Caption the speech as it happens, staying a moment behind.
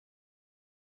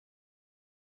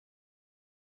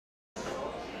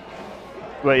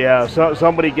But yeah,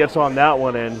 somebody gets on that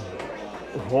one, and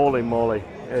holy moly,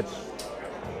 it's.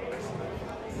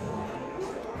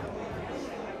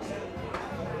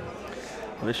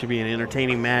 Well, this should be an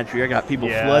entertaining match here. I got people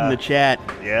flooding the chat.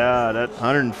 Yeah, that's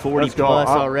 140 plus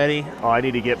already. Oh, I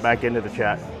need to get back into the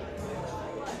chat.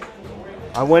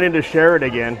 I went in to share it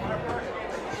again,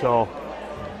 so.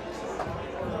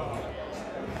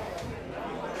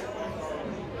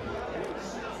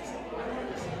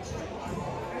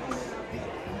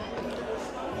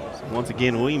 Once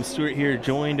again, William Stuart here,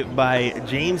 joined by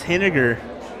James Henninger,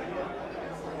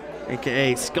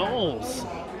 a.k.a. Skulls.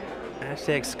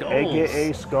 Hashtag Skulls.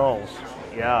 A.k.a. Skulls,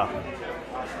 yeah.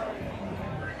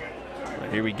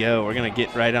 Well, here we go. We're going to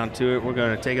get right onto it. We're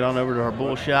going to take it on over to our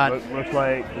bull shot. Looks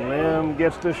like Lim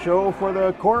gets the show for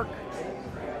the cork,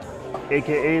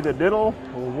 a.k.a. the diddle,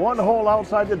 1 hole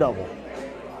outside the double.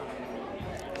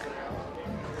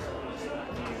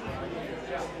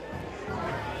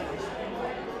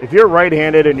 If you're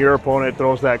right-handed and your opponent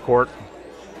throws that cork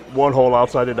 1 hole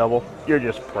outside the double, you're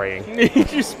just praying at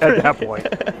that point.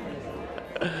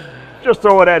 Just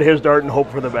throw it at his dart and hope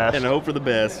for the best. And hope for the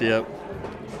best, yep.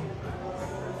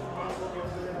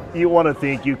 You want to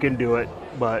think you can do it,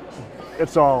 but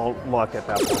it's all luck at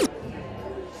that point.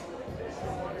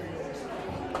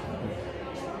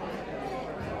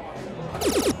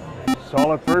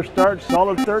 Solid first dart,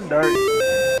 solid third dart.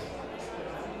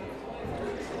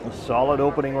 A solid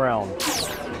opening round.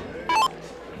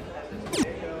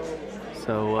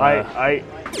 So I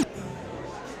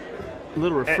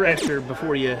little refresher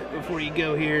before you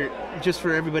go here, just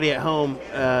for everybody at home.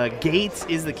 Gates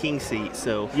is the king seat,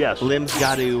 so yes. Lim's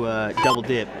got to double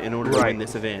dip in order to win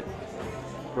this event.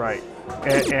 Right,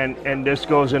 and this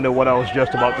goes into what I was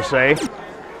just about to say.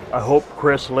 I hope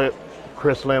Chris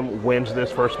Lim wins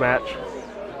this first match,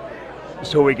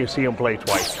 so we can see him play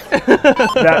twice.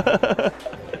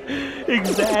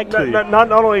 Exactly.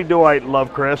 Not only do I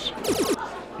love Chris,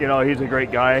 you know, he's a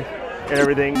great guy and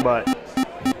everything, but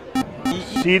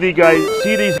see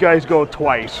these guys go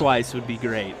twice. Twice would be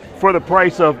great. For the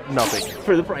price of nothing.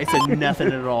 For the price of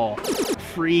nothing at all.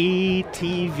 Free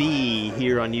TV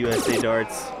here on USA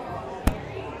Darts.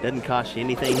 Doesn't cost you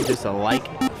anything, just a like,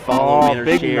 follow, and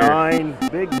a share.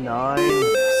 Big nine.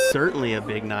 Certainly a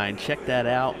big 9. Check that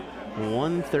out.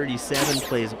 137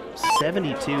 plays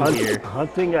 72 here.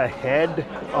 Hunting ahead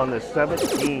on the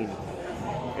 17,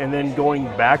 and then going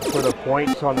back for the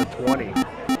points on the 20.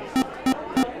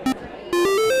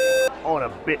 On a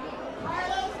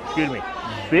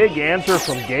big answer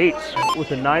from Gates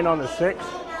with a 9 on the 6.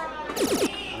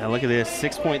 Now look at this,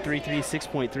 6.33,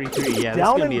 6.33. Yeah, this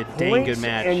is going to be a dang good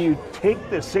match. And you take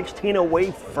the 16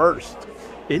 away first.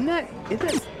 Isn't that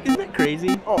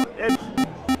crazy? Oh, it's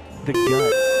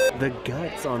the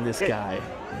guts on this guy.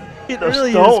 It the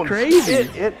really stones. is crazy.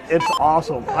 It's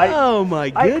awesome. Oh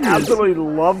my goodness! I absolutely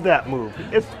love that move,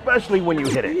 especially when you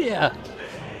hit it. Yeah.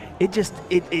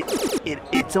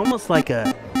 It's almost like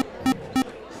a,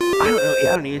 I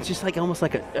don't know. It's just like almost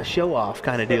like a show off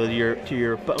kind of deal to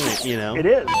your opponent. You know. It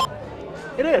is.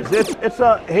 It is. It's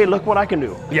a hey, look what I can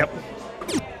do. Yep.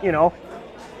 You know,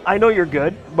 I know you're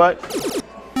good, but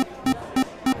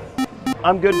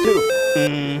I'm good too.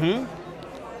 Mm-hmm.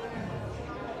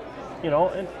 You know,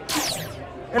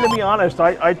 and to be honest,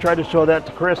 I tried to show that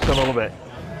to Chris a little bit,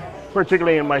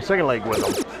 particularly in my second leg with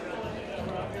him.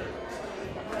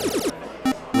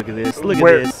 Look at this. Look at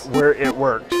this. Where it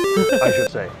worked, I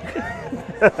should say.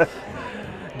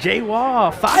 Jay Waugh,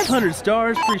 500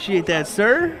 stars. Appreciate that,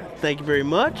 sir. Thank you very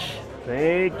much.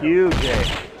 Thank you, Jay.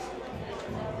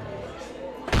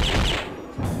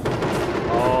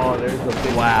 Oh, there's a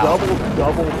big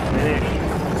double finish.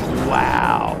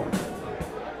 Wow.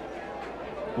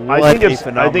 I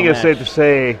think it's safe to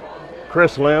say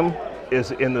Chris Lim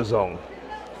is in the zone.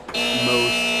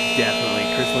 Most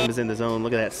definitely. Chris Lim is in the zone.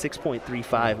 Look at that,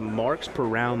 6.35 marks per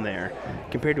round there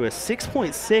compared to a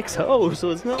 6.6. Oh,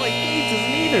 so it's not like Gates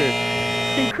isn't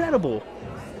either. Incredible.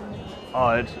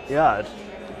 Oh,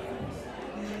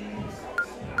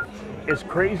 it's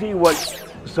crazy what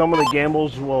some of the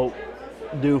gambles will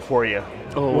do for you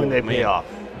when they pay off.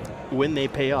 When they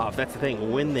pay off. That's the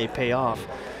thing, when they pay off.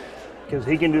 Because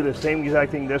he can do the same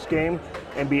exact thing this game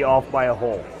and be off by a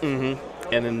hole. Mm-hmm.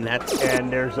 And then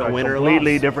there's a winner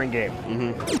completely different game.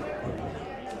 Mm-hmm.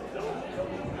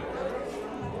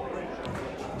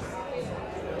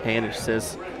 Hanish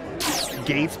says,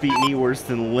 Gates beat me worse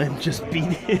than Lim just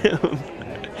beat him.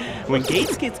 When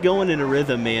Gates gets going in a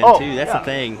rhythm, man, too, that's the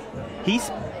thing.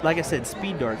 He's, like I said,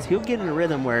 speed darts. He'll get in a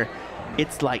rhythm where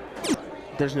it's like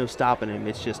there's no stopping him.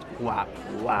 It's just whop,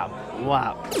 whop,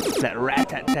 whop. That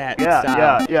rat-tat-tat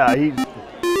style. Yeah.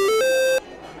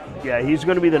 Yeah, he's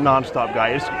going to be the nonstop guy.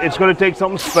 It's going to take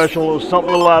something special, something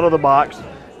a little out of the box,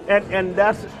 and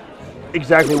that's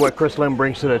exactly what Chris Lim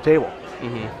brings to the table.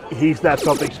 He's that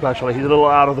something special. He's a little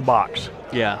out of the box.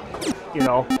 Yeah. You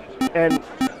know, and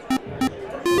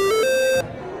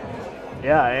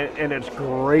yeah, and it's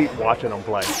great watching him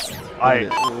play. I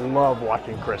love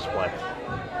watching Chris play.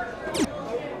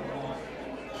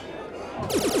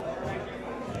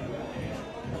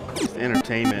 Just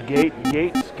entertainment. Gates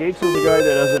is a guy that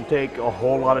doesn't take a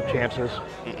whole lot of chances.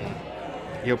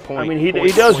 He'll point. I mean,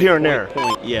 he does here and there.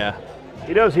 Point, yeah.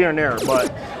 He does here and there, but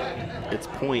it's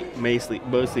point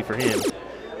mostly for him.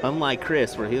 Unlike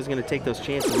Chris, where he was going to take those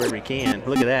chances wherever he can.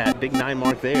 Look at that, big 9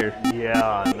 mark there.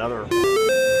 Yeah, another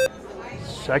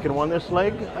second one this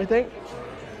leg, I think.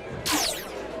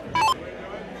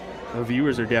 The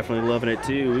viewers are definitely loving it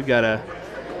too. We've got a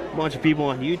bunch of people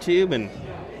on YouTube and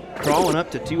crawling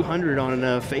up to 200 on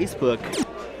Facebook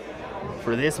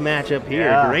for this matchup here.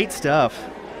 Yeah. Great stuff.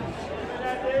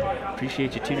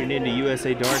 Appreciate you tuning in to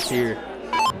USA Darts here.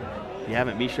 If you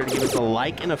haven't, be sure to give us a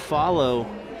like and a follow.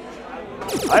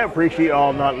 I appreciate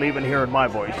y'all not leaving hearing my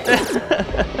voice.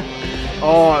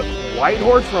 Oh, White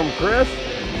Horse from Chris,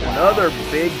 another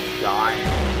big shot.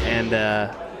 And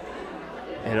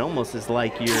it almost is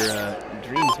like your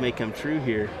dreams may come true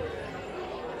here.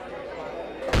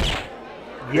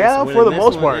 Yeah, for the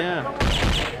most part. Yeah.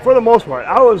 For the most part,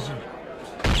 I was,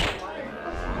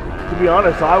 to be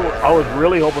honest, I was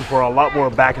really hoping for a lot more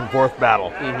back and forth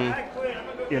battle.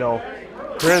 You know,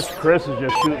 Chris is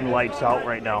just shooting lights out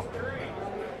right now.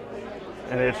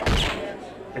 And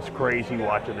it's crazy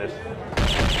watching this.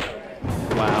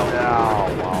 Wow. Oh,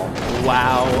 wow.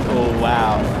 Wow. Oh,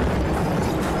 wow.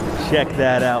 Check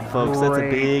that out, folks. That's a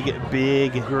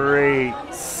big. Great.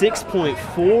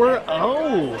 6.40.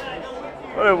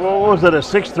 What was it, a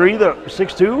 6'3",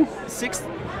 6'2"?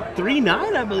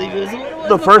 6.39, I believe it was.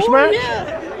 The first match?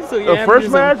 Yeah. So the first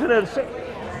match, and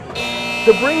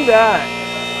to bring that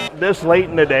this late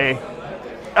in the day,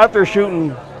 after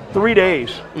shooting 3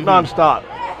 days nonstop.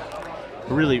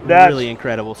 Really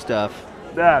incredible stuff.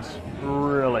 That's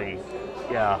really,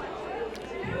 yeah.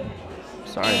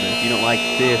 Sorry, but if you don't like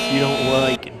this, you don't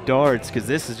like darts, because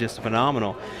this is just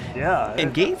phenomenal. Yeah.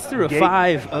 And Gates threw a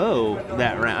 5-0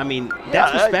 that round. I mean,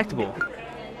 that's respectable.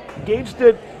 Gates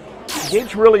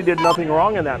really did nothing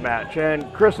wrong in that match,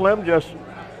 and Chris Lim just.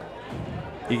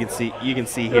 You can see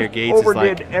here, Gates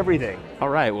overdid is like everything. All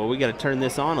right, well, we got to turn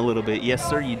this on a little bit. Yes,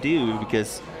 sir, you do,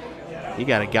 because you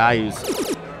got a guy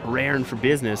who's raring for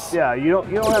business. Yeah, you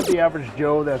don't have the average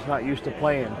Joe that's not used to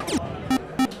playing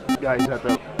guys at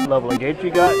the level of Gates.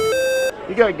 You got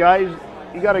a guy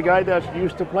that's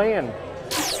used to playing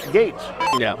Gates.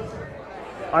 Yeah.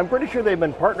 I'm pretty sure they've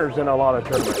been partners in a lot of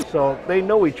tournaments, so they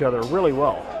know each other really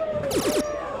well.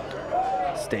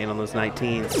 Staying on those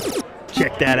 19s.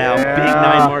 Check that out. Big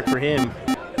 9 mark for him.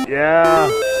 Yeah,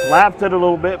 slapped it a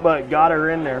little bit, but got her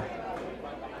in there.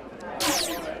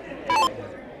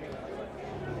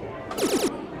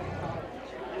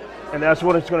 And that's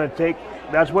what it's going to take.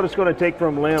 That's what it's going to take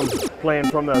from Lim playing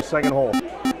from the second hole.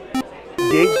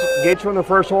 Gates from the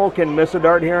first hole can miss a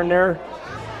dart here and there,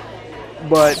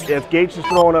 but if Gates is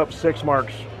throwing up 6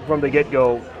 marks from the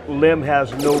get-go, Lim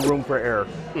has no room for error.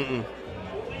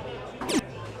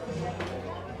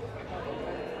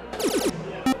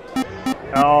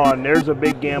 Oh, and there's a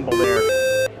big gamble there.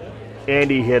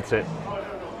 And he hits it.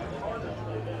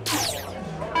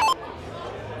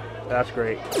 That's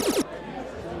great.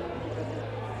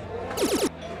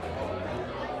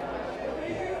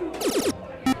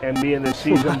 And being the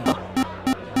season,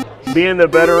 being the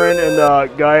veteran and the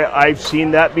guy, I've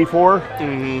seen that before.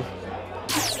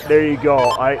 There you go.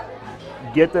 I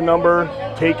get the number,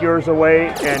 take yours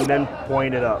away, and then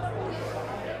point it up.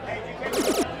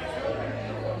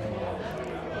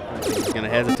 He's going to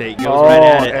hesitate. Goes right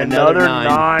at it. Another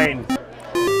 9.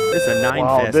 This is a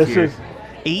 9 fest this here. Is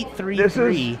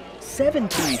 8-3-3,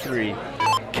 7-3-3.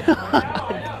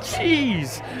 God,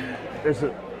 jeez. This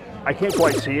is. I can't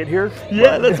quite see it here.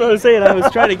 Yeah, that's what I was saying. I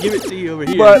was trying to give it to you over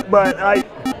here. But I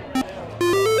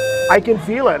can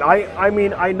feel it. I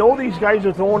mean, I know these guys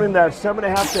are throwing in that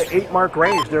 7.5 to 8 mark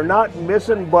range. They're not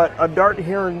missing but a dart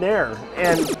here and there.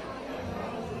 And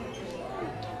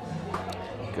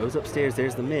goes upstairs.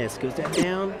 There's the miss. Goes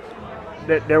down.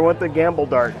 There went the gamble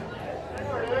dart.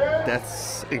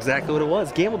 That's exactly what it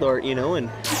was. Gamble dart, you know, and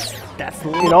that's the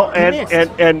one. You know,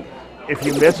 and if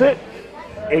you miss it,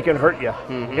 it can hurt you.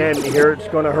 And here it's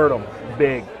going to hurt him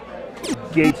big.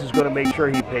 Gates is going to make sure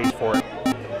he pays for it.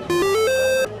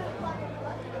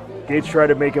 Gates tried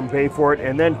to make him pay for it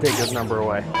and then take his number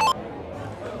away.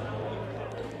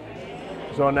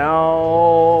 So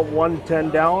now 110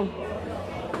 down.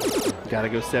 Got to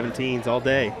go 17s all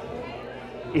day.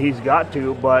 He's got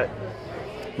to, but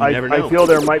You never know. I feel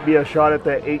there might be a shot at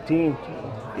that 18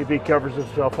 if he covers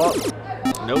himself up.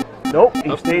 Nope. Nope,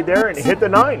 he stayed there and hit the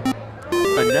 9.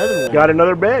 Another one. Got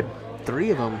another bed. 3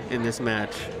 of them in this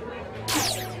match.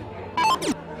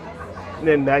 And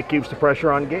then that keeps the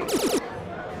pressure on Gates.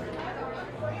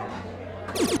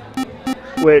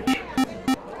 Which,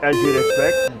 as you'd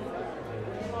expect,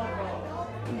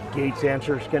 Gates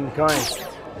answers can be kind.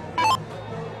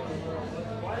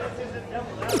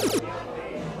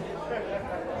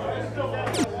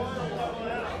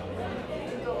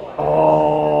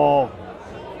 Oh,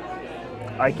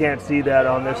 I can't see that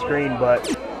on this screen, but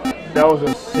that was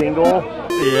a single.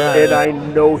 Yeah. And I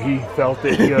know he felt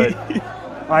it good.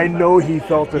 I know he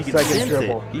felt the second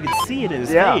dribble. You can see it in his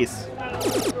face.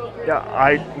 Yeah,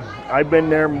 I've been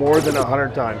there more than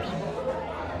 100 times.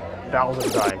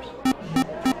 1,000 times.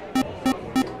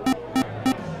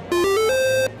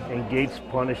 And Gates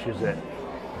punishes it.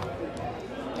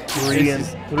 3 in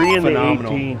the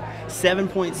 18.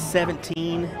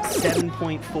 7.17,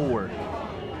 7.4. Or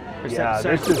Yeah,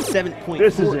 sorry, this is 7.14.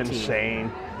 This is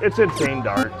insane. It's insane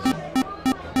darts.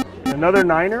 Another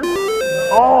 9er?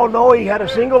 Oh no, he had a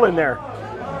single in there.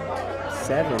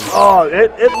 7. Oh,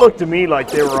 it looked to me like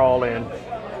they were all in.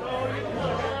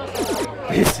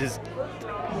 This is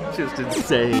just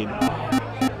insane.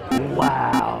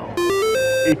 Wow.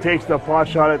 He takes the pot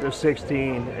shot at the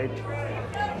 16.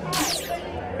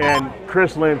 And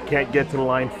Chris Lim can't get to the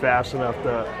line fast enough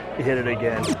to hit it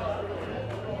again.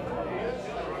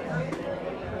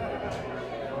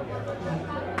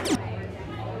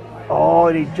 Oh,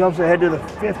 and he jumps ahead to the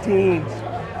 15s.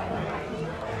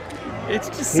 It's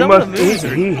just some of the moves.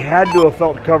 He had to have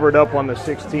felt covered up on the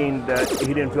 16 that he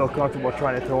didn't feel comfortable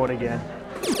trying to throw it again.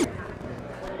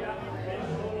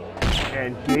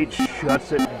 And Gates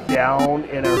shuts it down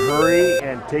in a hurry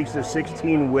and takes the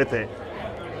 16 with it.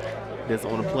 Doesn't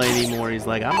want to play anymore. He's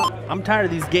like, I'm tired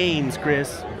of these games,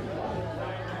 Chris.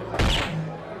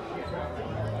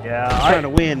 Yeah, I'm trying to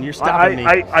win. You're stopping me.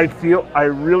 I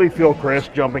really feel Chris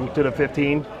jumping to the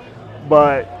 15,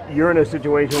 but you're in a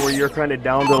situation where you're kind of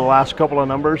down to the last couple of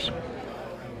numbers,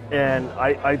 and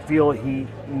I feel he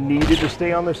needed to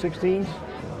stay on the 16s.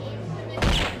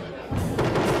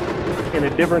 In a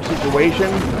different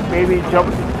situation, maybe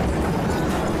jumping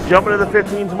to the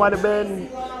 15s might have been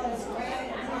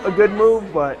a good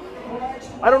move, but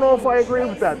I don't know if I agree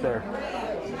with that there.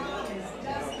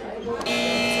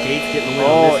 Gates getting the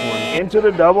win on this one. Into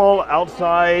the double,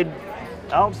 outside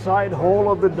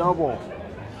hole of the double.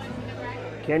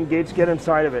 Can Gates get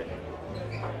inside of it?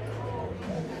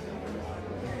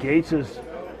 Gates is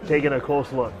taking a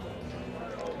close look.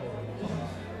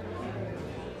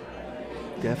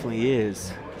 Definitely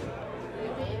is.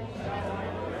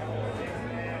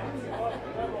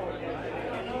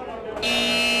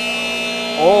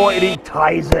 Oh, and he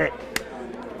ties it.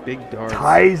 Big darts.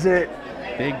 Ties it.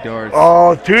 Big darts.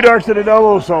 Oh, 2 darts to the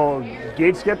double, so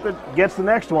Gates gets the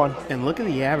next one. And look at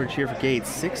the average here for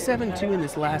Gates. 6.72 in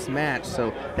this last match,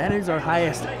 so that is our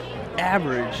highest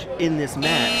average in this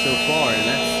match so far, and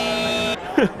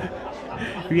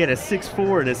that's we had a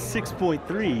 6.4 and a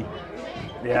 6.3.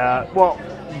 Yeah, well,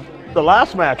 the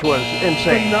last match was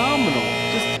insane. Phenomenal.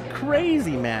 Just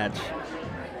crazy match.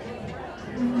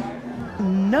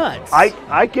 Nuts.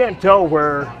 I can't tell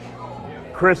where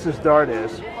Chris's dart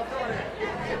is.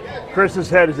 Chris's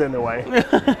head is in the way.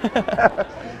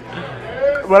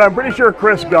 But I'm pretty sure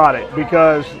Chris got it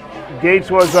because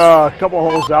Gates was a couple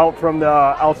holes out from the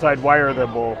outside wire of the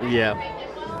bull. Yeah.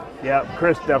 Yeah,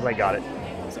 Chris definitely got it.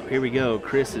 So here we go.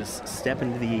 Chris is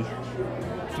stepping to the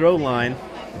throw line.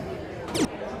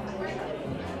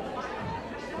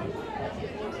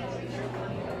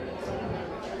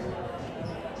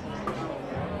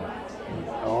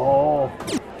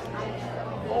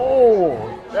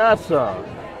 Oh, that's a...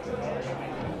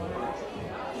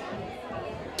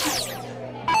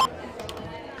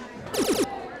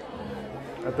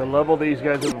 At the level these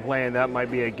guys have been playing, that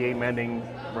might be a game-ending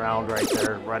round right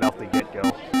there, right off the get-go.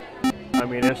 I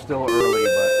mean, it's still early,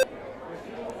 but...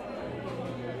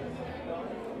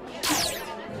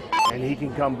 And he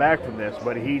can come back from this,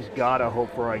 but he's got to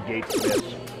hope for a Gates miss.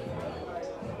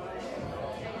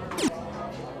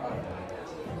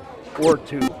 Or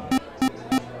 2.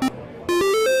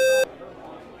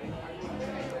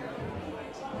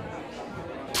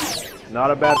 Not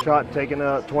a bad shot, taking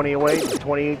a 20 away.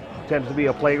 20 tends to be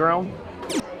a playground.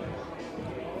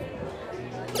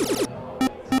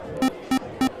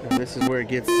 And this is where it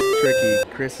gets tricky.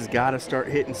 Chris has got to start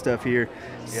hitting stuff here.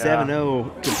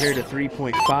 7.0 compared to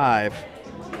 3.5.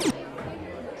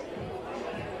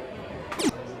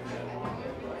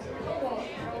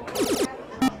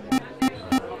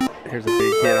 Here's a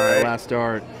big hit on the last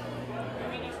dart.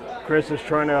 Chris is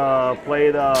trying to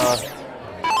play the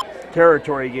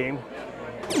territory game.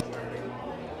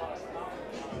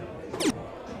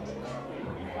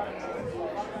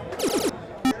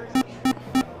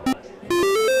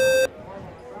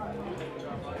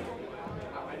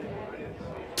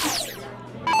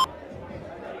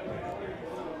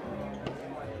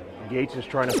 Gates is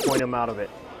trying to point him out of it.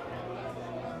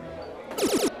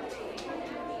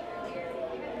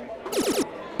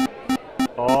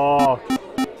 Oh,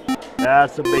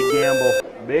 that's a big gamble.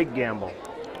 Big gamble.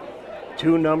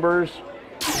 2 numbers.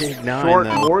 Big 9, short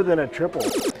though. More than a triple.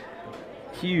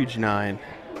 Huge 9.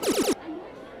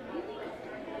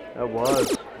 That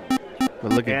was.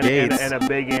 But look at Gates. And a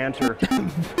big answer.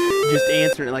 Just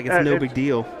answering it like it's no big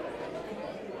deal.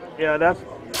 Yeah, that's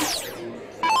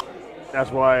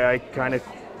why I kind of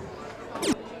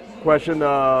questioned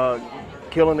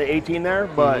killing the 18 there,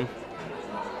 but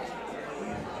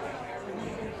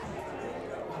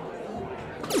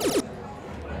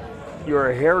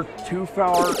you're a hair too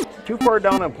far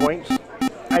down on points,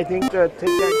 I think, to take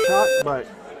that shot, but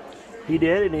he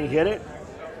did, and he hit it.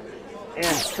 And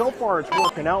so far it's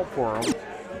working out for him.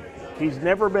 He's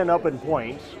never been up in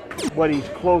points, but he's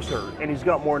closer, and he's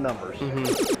got more numbers.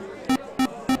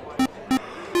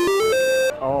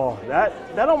 Oh, that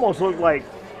almost looked like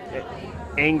an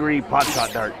angry pot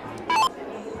shot dart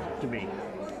to me.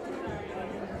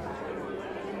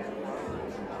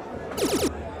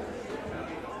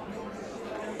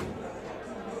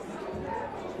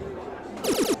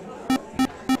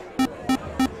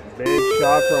 Big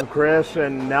shot from Chris,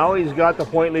 and now he's got the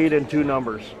point lead in 2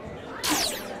 numbers.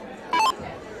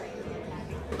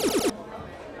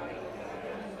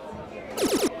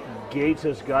 Gates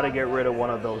has got to get rid of one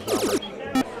of those numbers.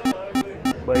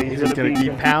 But he's just going to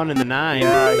keep pounding the 9.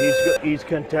 Yeah, he's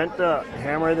content to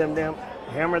hammer them down,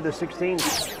 hammer the 16.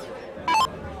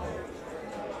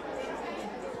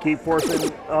 Keep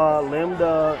forcing Lim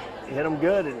to hit him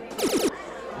good. And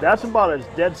that's about as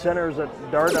dead center as a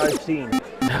dart I've seen.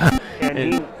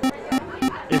 And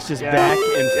it's just back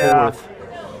and forth.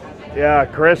 Yeah,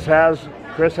 Chris has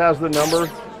the number.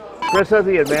 Chris has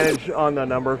the advantage on the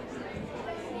number.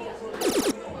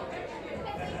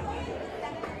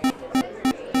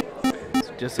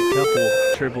 Just a couple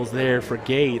triples there for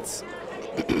Gates.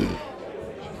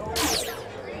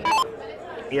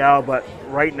 Yeah, but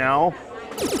right now,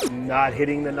 not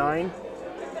hitting the 9.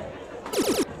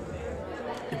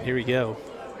 And here we go.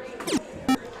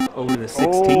 Over the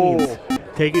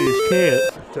 16s. Taking his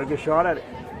chance. Took a shot at it.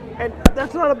 And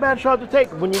that's not a bad shot to take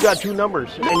when you got 2 numbers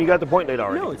and you got the point lead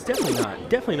already. No, it's definitely not.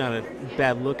 Definitely not a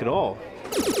bad look at all.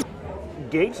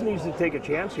 Gates needs to take a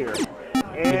chance here.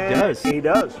 And he does. He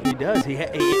does. He does. He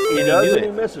does, and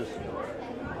he misses.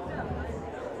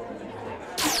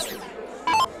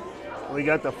 We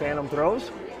got the phantom throws.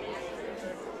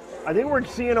 I think we're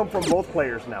seeing them from both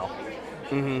players now.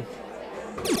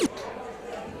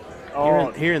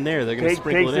 Oh, here and there, they're going to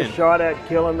sprinkle it in. Takes a shot at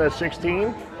killing the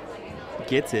 16.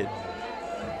 Gets it.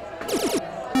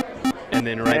 And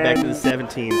then back to the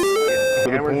 17s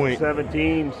for the point.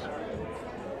 17s.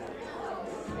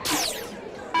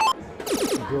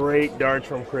 Great darts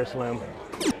from Chris Lim.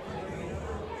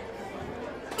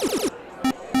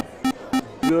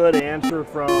 Good answer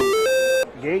from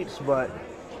Gates, but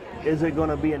is it going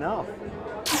to be enough?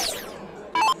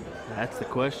 That's the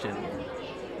question.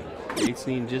 Gates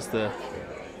needing just the,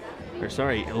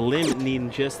 Lim needing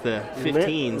just the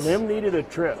 15s. Lim needed a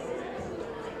trip.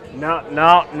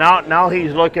 Now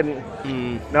he's looking.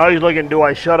 Now he's looking. Do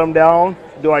I shut him down?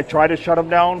 Do I try to shut him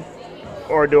down,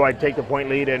 or do I take the point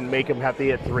lead and make him have to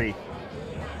hit 3?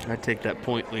 I take that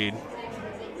point lead.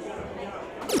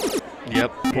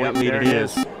 Yep, point lead it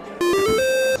is.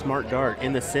 Smart dart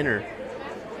in the center.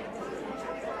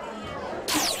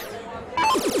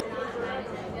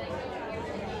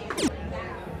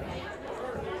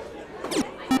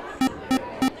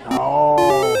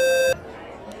 Oh,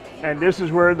 and this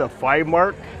is where the 5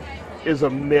 mark is a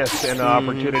miss and an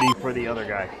opportunity for the other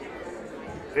guy.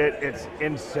 It's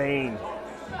insane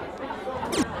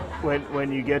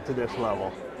when you get to this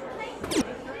level. It's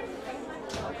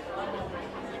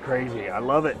crazy. I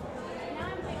love it.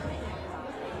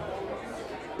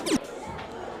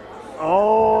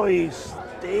 Oh, he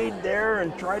stayed there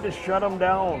and tried to shut him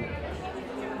down.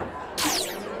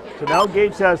 So now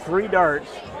Gates has 3 darts.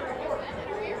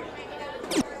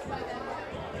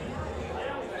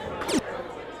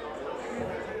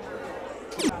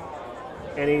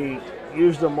 And he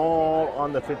used them all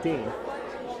on the 15.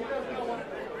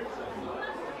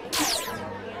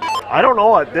 I don't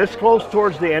know, this close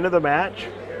towards the end of the match,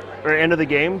 or end of the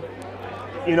game,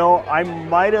 you know, I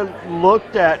might have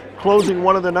looked at closing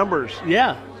one of the numbers.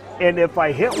 Yeah. And if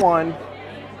I hit one,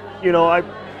 you know, I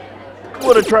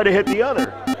would have tried to hit the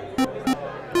other.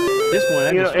 This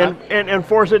one, you know, and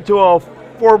force it to a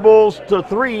 4 bulls to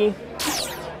 3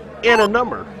 and a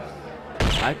number.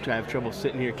 I have trouble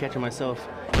sitting here catching myself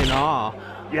in awe.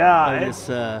 Yeah, of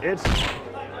it's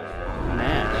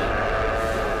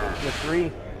match. The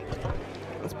 3.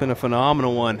 It's been a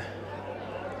phenomenal one.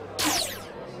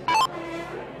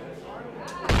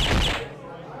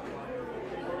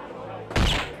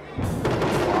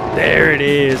 There it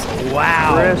is.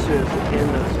 Wow. Chris is in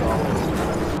the zone.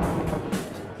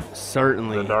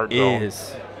 Certainly The dark zone.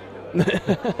 is.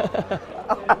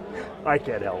 I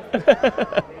can't help.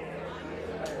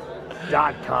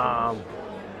 .com.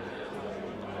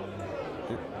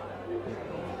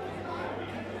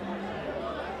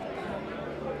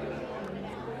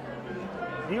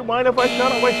 Do you mind if I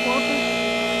shout out my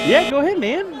sponsors? Yeah, go ahead,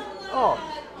 man. Oh,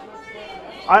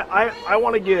 I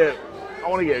want to give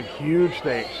huge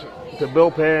thanks to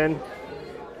Bill Penn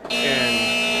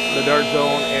and the Dart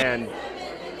Zone and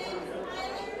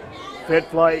Fit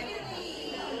Flight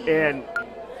and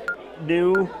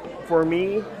New for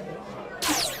me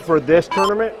for this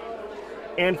tournament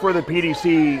and for the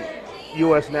PDC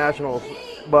U.S. Nationals.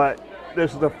 But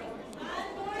this is the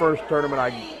first tournament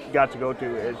I got to go to.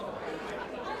 Is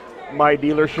my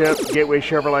dealership, Gateway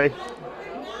Chevrolet,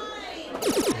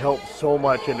 helped so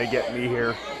much into getting me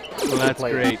here. Well, that's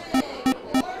great.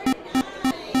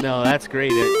 No, that's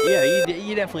great. Yeah,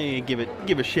 you definitely need to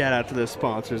give a shout out to those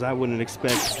sponsors. I wouldn't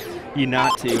expect you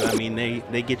not to. I mean,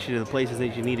 they get you to the places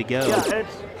that you need to go. Yeah,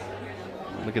 it's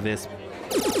Look at this.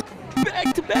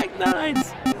 Back-to-back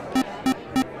 9s.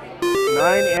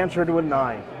 9 answered with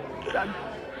 9.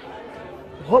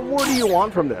 What more do you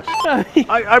want from this?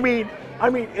 I mean,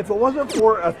 if it wasn't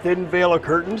for a thin veil of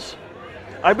curtains,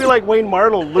 I'd be like Wayne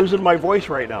Marlowe losing my voice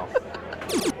right now.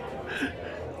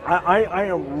 I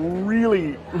am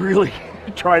really, really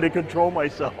trying to control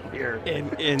myself here.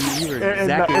 And you were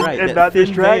exactly right. And that not thin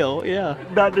distract, veil, yeah.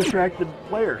 Not distract the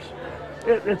players.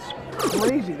 It's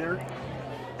crazy.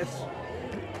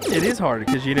 It is hard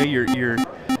because you know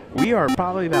we are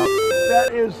probably about that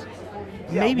is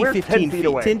maybe we're 15 feet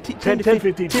away. 10 to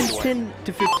 15 feet away. 10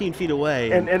 to 15 feet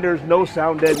away. And there's no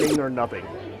sound deadening or nothing.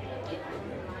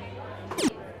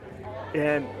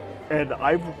 And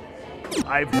I've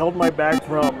held my back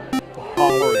from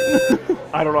hollering.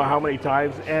 I don't know how many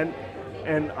times, and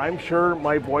I'm sure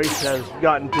my voice has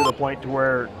gotten to the point to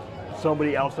where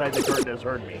somebody outside the curtain has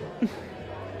heard me.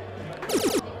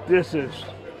 This is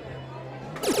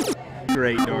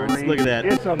great, Norris. Look at that.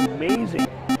 It's amazing.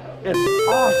 It's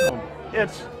awesome.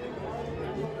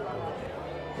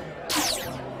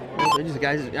 Well, they're just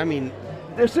guys. I mean,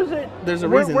 this isn't. There's a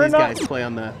reason these guys play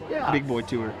on the Big Boy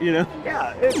Tour. You know.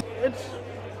 Yeah,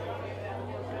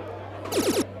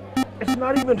 it's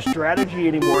not even strategy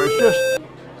anymore. It's just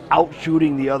out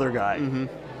shooting the other guy. Mm-hmm.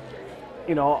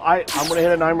 You know, I'm going to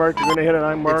hit a 9 mark. You're going to hit a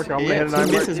 9 mark. I'm going to hit a 9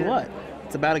 mark. Misses what?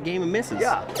 It's about a game of misses.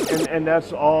 Yeah, and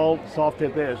that's all soft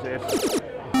tip is. It's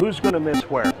who's going to miss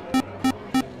where.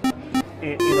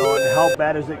 You know, and how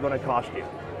bad is it going to cost you?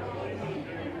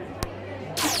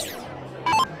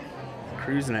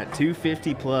 Cruising at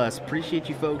 250 plus. Appreciate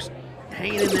you folks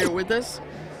hanging in there with us,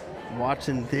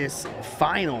 watching this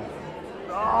final.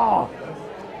 Oh,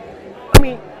 I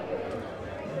mean,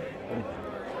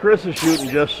 Chris is shooting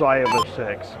just shy of a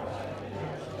 6.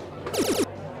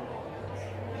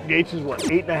 Gates is what,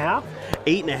 8.5?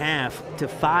 8.5 to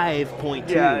 5.2.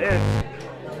 Yeah, it's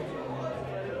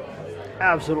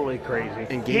absolutely crazy.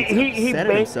 And Gates set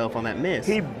himself on that miss.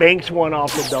 He banks one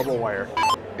off the double wire.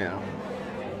 Yeah.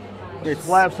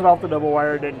 Slaps it off the double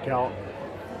wire, didn't count.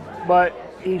 But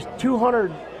he's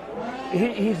 200.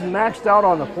 He's maxed out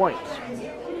on the points.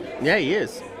 Yeah, he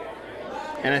is.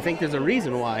 And I think there's a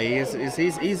reason why he's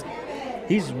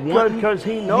won because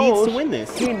he knows needs to win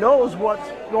this. He knows what's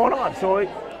going on, so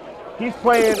he's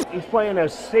playing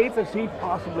as safe as he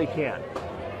possibly can.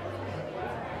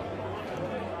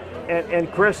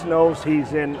 And Chris knows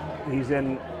he's in a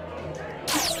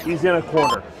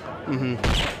corner. Mm-hmm.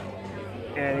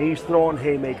 And he's throwing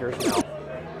haymakers now.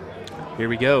 Here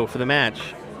we go for the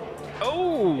match.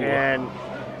 Oh! And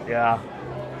yeah,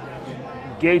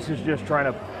 Gates is just trying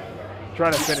to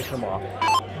finish him off.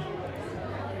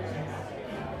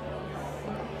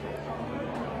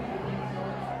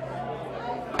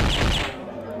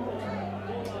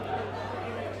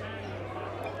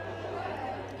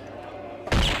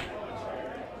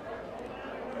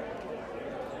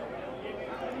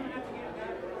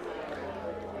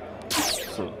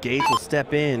 So Gates will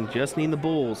step in, just need the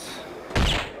bulls.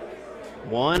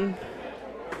 1.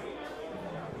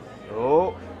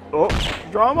 Oh,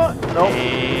 drama. Nope.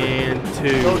 And 2.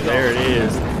 There it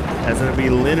is. That's going to be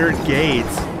Leonard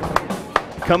Gates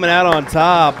coming out on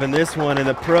top in this one in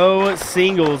the pro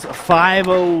singles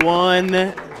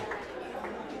 501.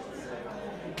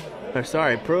 Or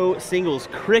sorry, pro singles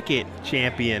cricket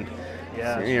champion.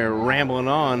 Yeah. So you're rambling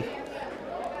on.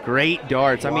 Great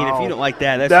darts. Wow. I mean, if you don't like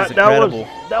that, that's just incredible.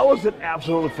 That was an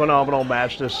absolutely phenomenal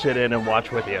match to sit in and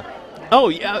watch with you. Oh,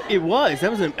 yeah, it was.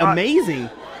 That was amazing.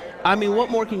 I mean, what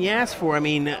more can you ask for? I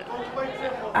mean,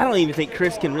 I don't even think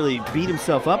Chris can really beat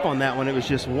himself up on that one. It was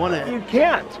just one. You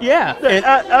can't. Yeah. There's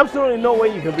absolutely no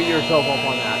way you can beat yourself up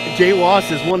on that. Jay Wass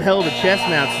is one hell of a chess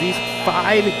match. These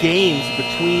 5 games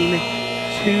between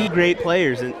 2 great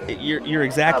players, and you're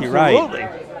exactly Absolutely.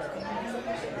 right.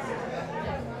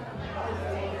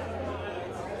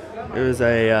 It was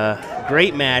a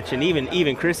great match, and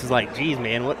even Chris is like, geez,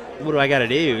 man, what do I got to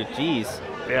do? Geez.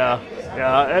 Yeah.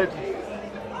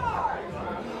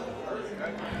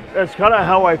 That's kind of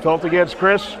how I felt against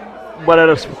Chris, but at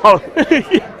a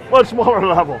much smaller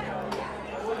level.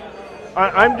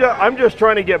 I'm just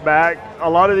trying to get back. A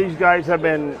lot of these guys have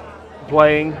been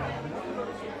playing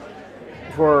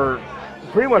for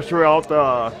pretty much throughout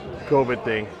the COVID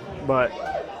thing, but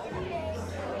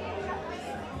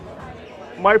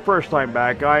my first time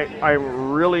back,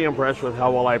 I'm really impressed with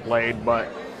how well I played, but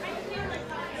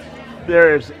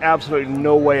there is absolutely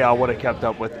no way I would have kept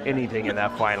up with anything in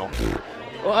that final.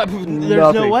 Well,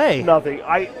 there's no way. Nothing.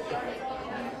 I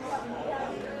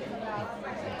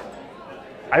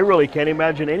really can't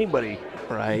imagine anybody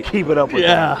keeping up with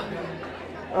that.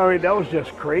 I mean, that was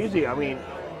just crazy. I mean,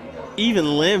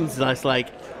 even Lim's just like,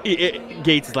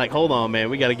 Gates is like, hold on,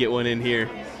 man, we got to get one in here.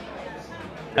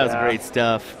 That was great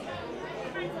stuff.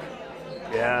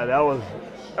 Yeah, that was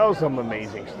some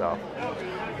amazing stuff.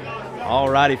 All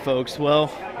righty, folks. Well,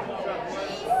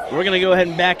 we're going to go ahead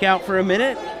and back out for a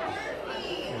minute.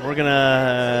 We're going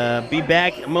to be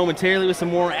back momentarily with some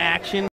more action.